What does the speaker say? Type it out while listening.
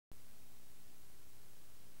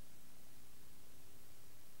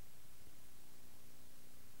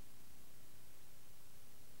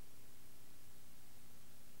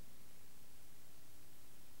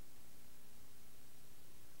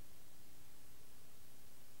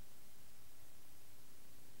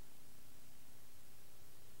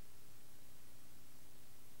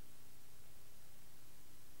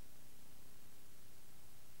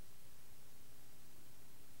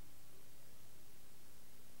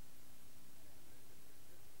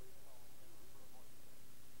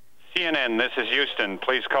CNN, this is Houston.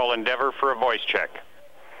 Please call Endeavor for a voice check.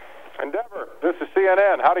 Endeavor, this is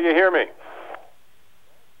CNN. How do you hear me?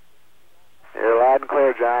 You're loud and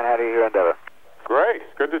clear, John. How do you hear Endeavor? Great.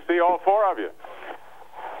 Good to see all four of you.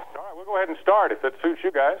 All right, we'll go ahead and start if that suits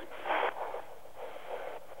you guys.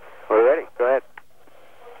 We're ready. Go ahead.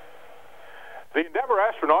 The Endeavor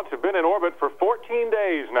astronauts have been in orbit for 14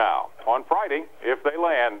 days now. On Friday, if they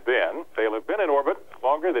land then, they'll have been in orbit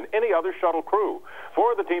longer than any other shuttle crew.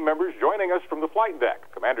 Four of the team members joining us from the flight deck: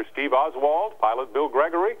 Commander Steve Oswald, pilot Bill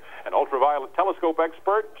Gregory, and ultraviolet telescope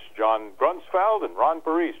experts John Grunsfeld and Ron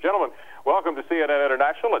Parise. Gentlemen, welcome to CNN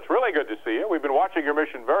International. It's really good to see you. We've been watching your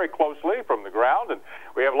mission very closely from the ground, and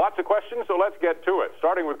we have lots of questions, so let's get to it,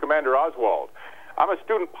 starting with Commander Oswald. I'm a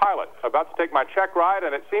student pilot about to take my check ride,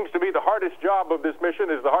 and it seems to be the hardest job of this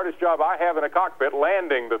mission is the hardest job I have in a cockpit,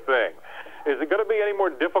 landing the thing. Is it going to be any more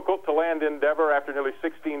difficult to land Endeavor after nearly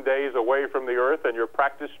 16 days away from the Earth than your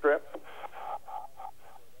practice trip?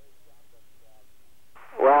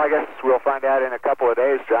 Well, I guess we'll find out in a couple of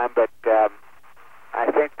days, John, but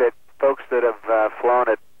I think that folks that have flown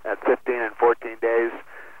at 15 and 14 days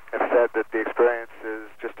have said that the experience is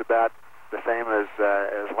just about the same as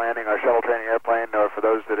landing our shuttle training airplane, or for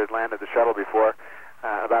those that had landed the shuttle before,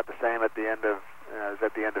 about the same at the end of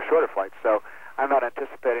shorter flights. So I'm not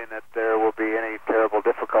anticipating that there will be any terrible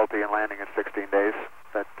difficulty in landing in 16 days,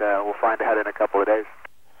 but we'll find out in a couple of days.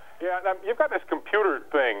 Yeah, you've got this computer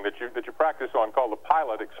thing that you practice on called the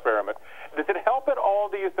pilot experiment. Does it help at all,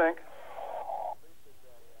 do you think?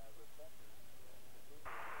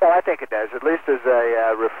 Well, I think it does, at least as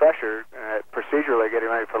a refresher, procedurally getting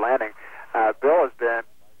ready for landing. Bill has been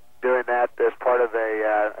doing that as part of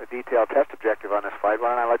a detailed test objective on this flight.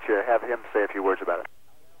 Why don't I let you have him say a few words about it?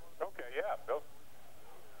 Okay, yeah, Bill.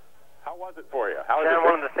 How was it for you?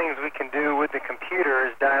 One of the things we can do with the computer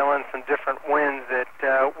is dial in some different winds that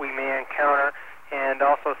we may encounter, and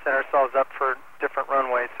also set ourselves up for different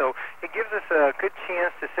runways. So it gives us a good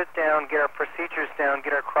chance to sit down, get our procedures down,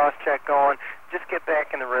 get our cross-check going, just get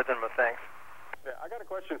back in the rhythm of things. Yeah, I got a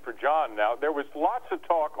question for John now. There was lots of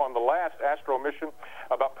talk on the last Astro mission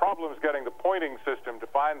about problems getting the pointing system to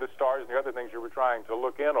find the stars and the other things you were trying to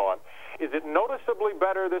look in on. Is it noticeably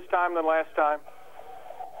better this time than last time?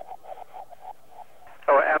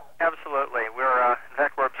 Oh, absolutely. In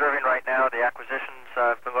fact, we're observing right now. The acquisitions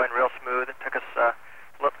have been going real smooth. It took us a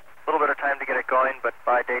little bit of time to get it going, but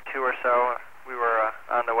by day 2 or so, we were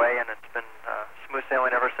on the way, and it's been smooth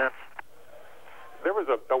sailing ever since. There was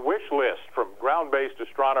a wish list from ground-based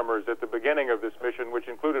astronomers at the beginning of this mission, which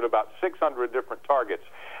included about 600 different targets.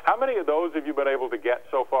 How many of those have you been able to get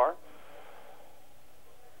so far?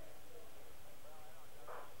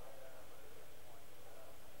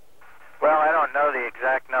 Well, I don't know the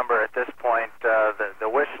exact number at this point. The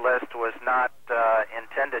wish list was not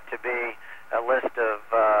intended to be a list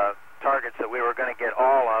of targets that we were going to get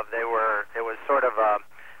all of. It was sort of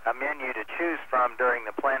a menu to choose from during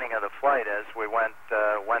the planning of the flight as we went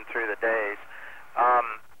through the days.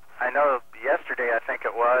 I know yesterday, I think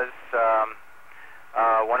it was,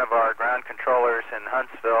 one of our ground controllers in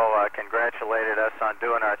Huntsville congratulated us on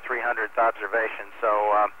doing our 300th observation. So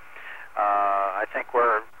I think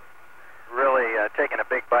we're really taking a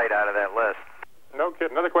big bite out of that list. No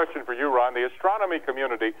kidding. Another question for you, Ron. The astronomy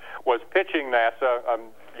community was pitching NASA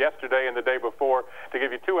yesterday and the day before to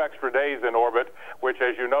give you 2 extra days in orbit, which,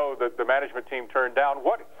 as you know, the management team turned down.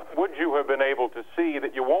 What would you have been able to see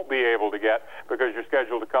that you won't be able to get because you're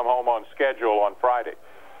scheduled to come home on schedule on Friday?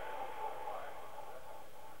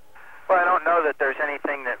 Well, I don't know that there's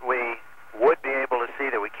anything that we would be able to see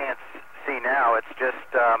that we can't see now. It's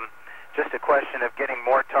just a question of getting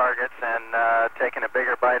more targets and taking a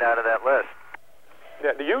bigger bite out of that list.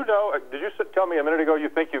 Yeah, do you know, did you tell me a minute ago you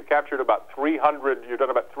think you've captured about 300, you've done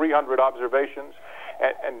about 300 observations?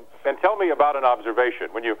 And tell me about an observation.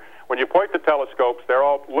 When you point the telescopes, they're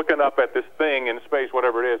all looking up at this thing in space,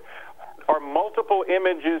 whatever it is. Are multiple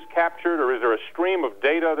images captured, or is there a stream of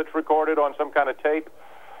data that's recorded on some kind of tape?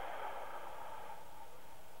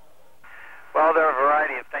 Well, there are a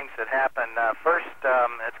variety of things that happen. First,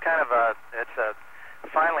 it's kind of a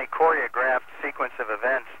finely choreographed sequence of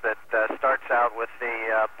events that starts out with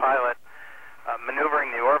the pilot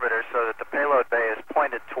maneuvering the orbiter so that the payload bay is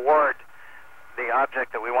pointed toward the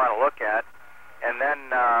object that we want to look at, and then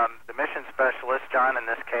the mission specialist, John in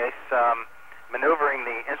this case, maneuvering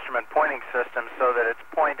the instrument pointing system so that it's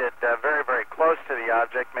pointed very, very close to the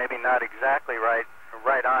object, maybe not exactly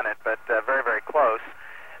right on it, but very, very close.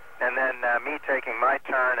 And then me taking my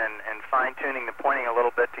turn and fine-tuning the pointing a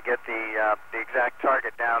little bit to get the exact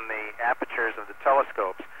target down the apertures of the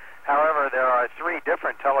telescopes. However, there are 3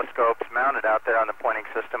 different telescopes mounted out there on the pointing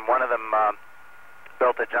system. One of them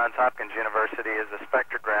built at Johns Hopkins University is a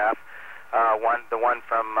spectrograph. The one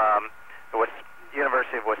from the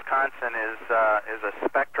University of Wisconsin is a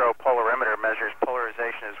spectropolarimeter, measures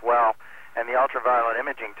polarization as well. And the ultraviolet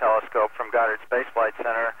imaging telescope from Goddard Space Flight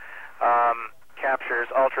Center captures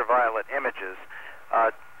ultraviolet images.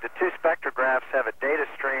 The 2 spectrographs have a data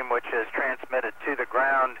stream which is transmitted to the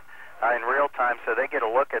ground in real time, so they get a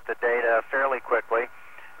look at the data fairly quickly.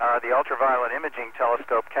 The ultraviolet imaging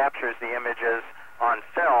telescope captures the images on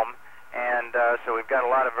film, and so we've got a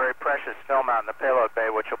lot of very precious film out in the payload bay,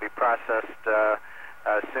 which will be processed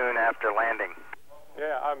soon after landing.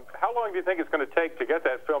 Yeah, how long do you think it's going to take to get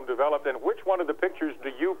that film developed, and which one of the pictures do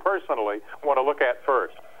you personally want to look at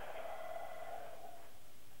first?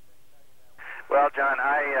 Well, John,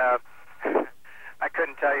 I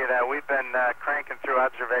couldn't tell you that. We've been cranking through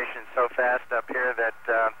observations so fast up here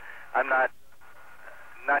that I'm not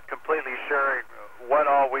completely sure what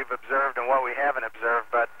all we've observed and what we haven't observed,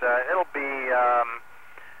 but it'll be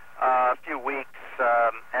a few weeks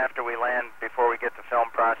after we land before we get the film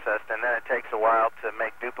processed, and then it takes a while to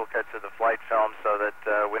make duplicates of the flight film so that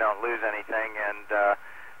we don't lose anything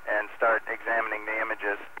and start examining the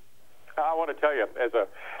images. I want to tell you, as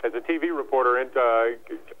a TV reporter, and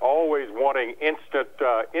always wanting instant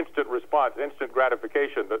response, instant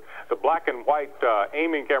gratification. The black and white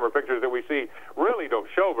aiming camera pictures that we see really don't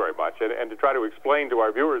show very much. And to try to explain to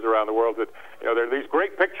our viewers around the world that there are these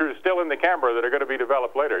great pictures still in the camera that are going to be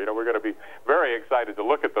developed later. We're going to be very excited to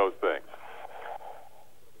look at those things.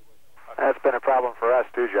 That's been a problem for us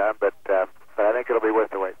too, John, but I think it'll be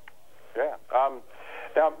worth the wait. Yeah.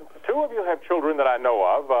 Now, 2 of you have children that I know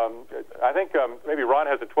of. I think maybe Ron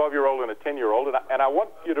has a 12-year-old and a 10-year-old, and I want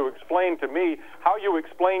you to explain to me how you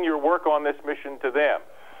explain your work on this mission to them.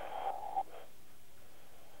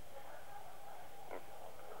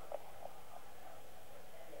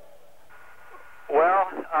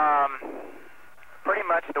 Well, pretty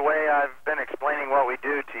much the way I've been explaining what we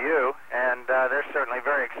do to you, and they're certainly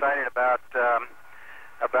very excited about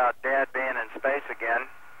Dad being in space again,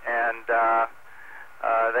 and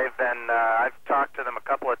they've been, I've talked to them a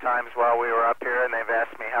couple of times while we were up here, and they've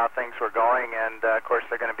asked me how things were going, and of course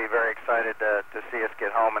they're going to be very excited to see us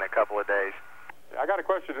get home in a couple of days. I got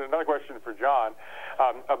another question for John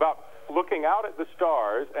about looking out at the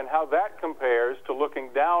stars and how that compares to looking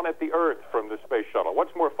down at the Earth from the space shuttle.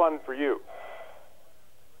 What's more fun for you?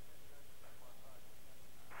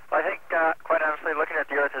 Well, I think, quite honestly, looking at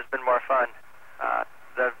the Earth has been more fun.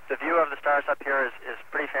 The view of the stars up here is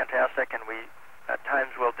pretty fantastic, and we at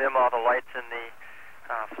times will dim all the lights in the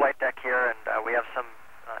flight deck here, and we have some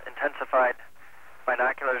intensified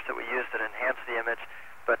binoculars that we use that enhance the image.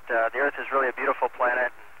 But the Earth is really a beautiful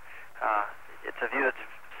planet, and it's a view that's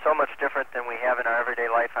so much different than we have in our everyday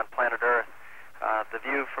life on planet Earth. The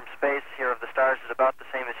view from space here of the stars is about the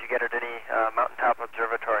same as you get at any mountaintop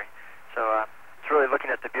observatory. So it's really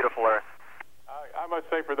looking at the beautiful Earth. I must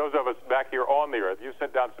say, for those of us back here on the Earth, you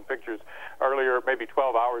sent down some pictures earlier, maybe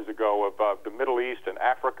 12 hours ago, of the Middle East and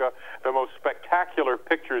Africa, the most spectacular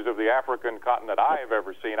pictures of the African continent I have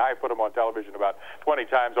ever seen. I have put them on television about 20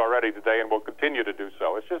 times already today and will continue to do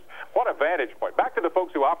so. It's just, what a vantage point. Back to the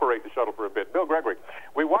folks who operate the shuttle for a bit. Bill Gregory,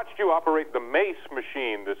 we watched you operate the MACE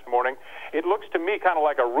machine this morning. It looks to me kind of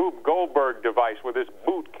like a Rube Goldberg device with this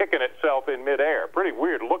boot kicking itself in midair. Pretty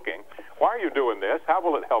weird looking. Why are you doing this? How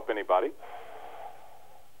will it help anybody?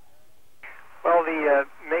 Well, the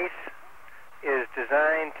MACE is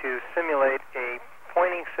designed to simulate a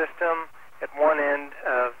pointing system at one end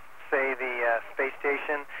of, say, the space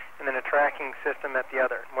station, and then a tracking system at the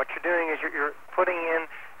other. And what you're doing is you're putting in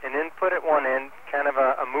an input at one end, kind of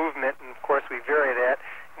a movement, and of course we vary that.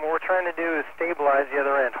 And what we're trying to do is stabilize the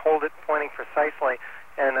other end, hold it pointing precisely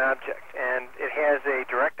at an object. And it has a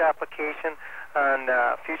direct application on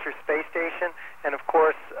future space station, and of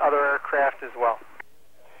course other aircraft as well.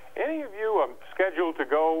 Any of you scheduled to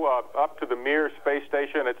go up to the Mir space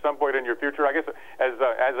station at some point in your future? I guess as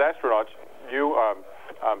astronauts, you,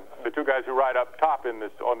 the 2 guys who ride up top on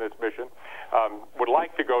this mission, would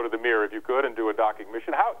like to go to the Mir if you could and do a docking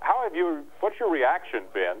mission. How have you? What's your reaction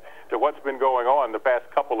been to what's been going on the past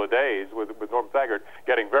couple of days with Norm Thagard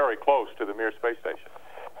getting very close to the Mir space station?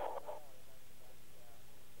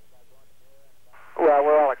 Well,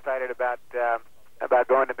 we're all excited about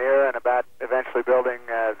going to Mir and about eventually building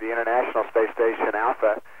the International Space Station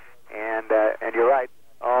Alpha. And you're right,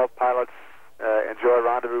 all pilots enjoy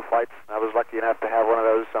rendezvous flights. I was lucky enough to have one of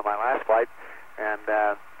those on my last flight, and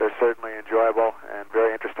they're certainly enjoyable and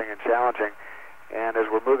very interesting and challenging. And as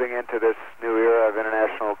we're moving into this new era of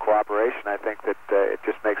international cooperation, I think that it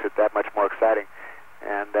just makes it that much more exciting.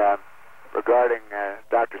 And regarding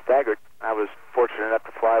Dr. Staggart, I was fortunate enough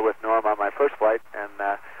to fly with Norm on my first flight, and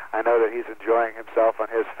I know that he's enjoying himself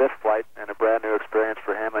on his 5th flight, and a brand new experience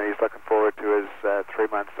for him, and he's looking forward to his 3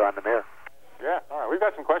 months on the Mir. Yeah, all right. We've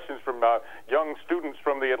got some questions from young students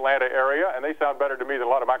from the Atlanta area, and they sound better to me than a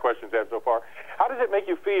lot of my questions have so far. How does it make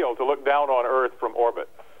you feel to look down on Earth from orbit?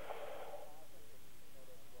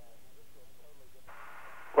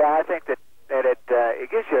 Well, I think that it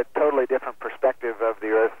gives you a totally different perspective of the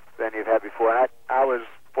Earth than you've had before. And I was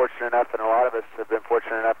fortunate enough, and a lot of us have been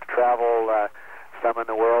fortunate enough to travel some in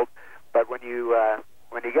the world. But when you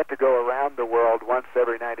get to go around the world once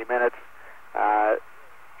every 90 minutes,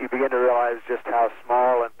 you begin to realize just how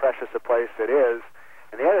small and precious a place it is.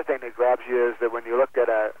 And the other thing that grabs you is that when you look at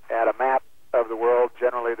a map of the world,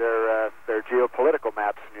 generally they're geopolitical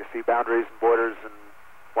maps, and you see boundaries and borders, and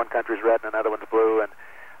one country's red and another one's blue, and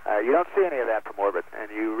you don't see any of that from orbit. And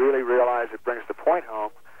you really realize it brings the point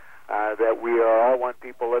home that we are all one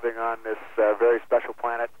people living on this very special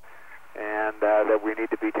planet, and that we need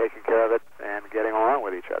to be taking care of it and getting along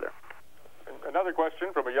with each other. Another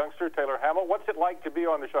question from a youngster, Taylor Hamill. What's it like to be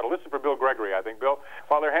on the shuttle? This is for Bill Gregory, I think. Bill,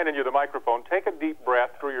 while they're handing you the microphone, take a deep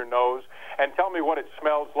breath through your nose and tell me what it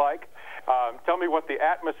smells like. Tell me what the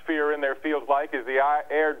atmosphere in there feels like. Is the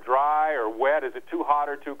air dry or wet? Is it too hot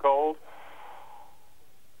or too cold?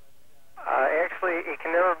 Actually, it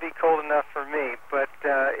can never be cold enough for me, but,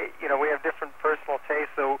 we have different personal tastes,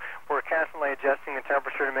 so we're constantly adjusting the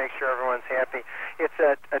temperature to make sure everyone's happy. It's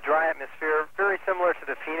a dry atmosphere, very similar to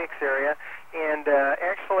the Phoenix area, and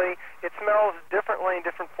actually, it smells differently in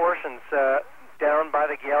different portions. Down by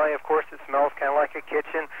the galley, of course, it smells kind of like a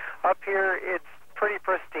kitchen. Up here, it's pretty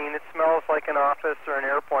pristine. It smells like an office or an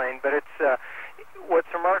airplane, but it's what's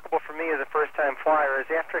remarkable for me as a first-time flyer is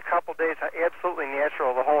after a couple days, how absolutely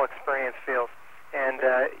natural the whole experience feels. And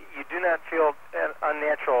you do not feel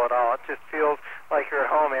unnatural at all. It just feels like you're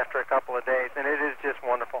at home after a couple of days, and it is just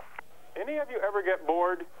wonderful. Any of you ever get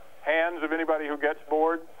bored? Hands of anybody who gets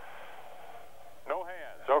bored? No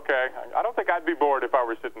hands. Okay. I don't think I'd be bored if I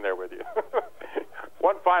were sitting there with you.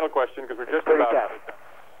 One final question, because we're just about out of time.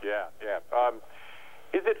 Yeah.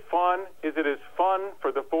 Is it fun? Is it as fun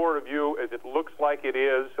for the 4 of you as it looks like it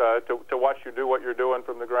is to watch you do what you're doing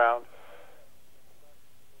from the ground?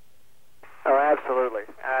 Oh, absolutely.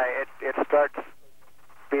 It starts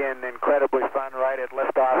being incredibly fun right at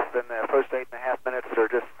liftoff, and the first 8.5 minutes are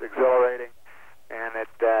just exhilarating, and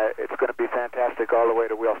it's going to be fantastic all the way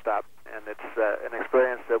to wheel stop. And it's an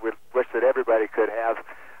experience that we wish that everybody could have,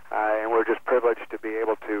 and we're just privileged to be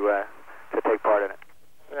able to take part in it.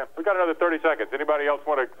 Yeah, we got another 30 seconds. Anybody else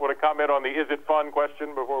want to comment on the "is it fun"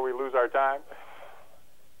 question before we lose our time?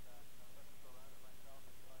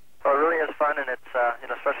 Well, it really is fun, and it's,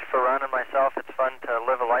 especially for Ron and myself, it's fun to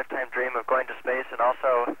live a lifetime dream of going to space and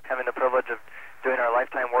also having the privilege of doing our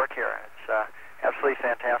lifetime work here. It's absolutely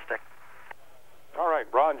fantastic. All right,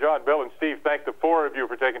 Ron, John, Bill, and Steve, thank the 4 of you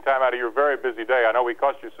for taking time out of your very busy day. I know we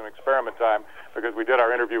cost you some experiment time because we did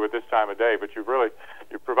our interview at this time of day, but you've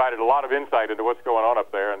provided a lot of insight into what's going on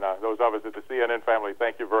up there, and those of us at the CNN family,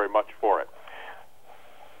 thank you very much for it.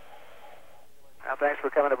 Well, thanks for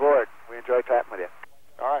coming aboard. We enjoyed chatting with you.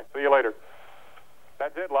 All right, see you later.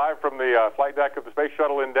 That's it, live from the flight deck of the Space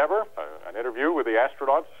Shuttle Endeavour, an interview with the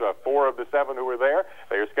astronauts, 4 of the 7 who were there.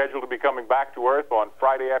 They are scheduled to be coming back to Earth on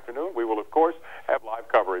Friday afternoon. We will, of course, have live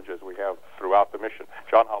coverage as we have throughout the mission.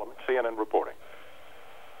 John Holloman, CNN reporting.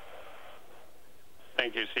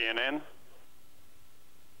 Thank you, CNN.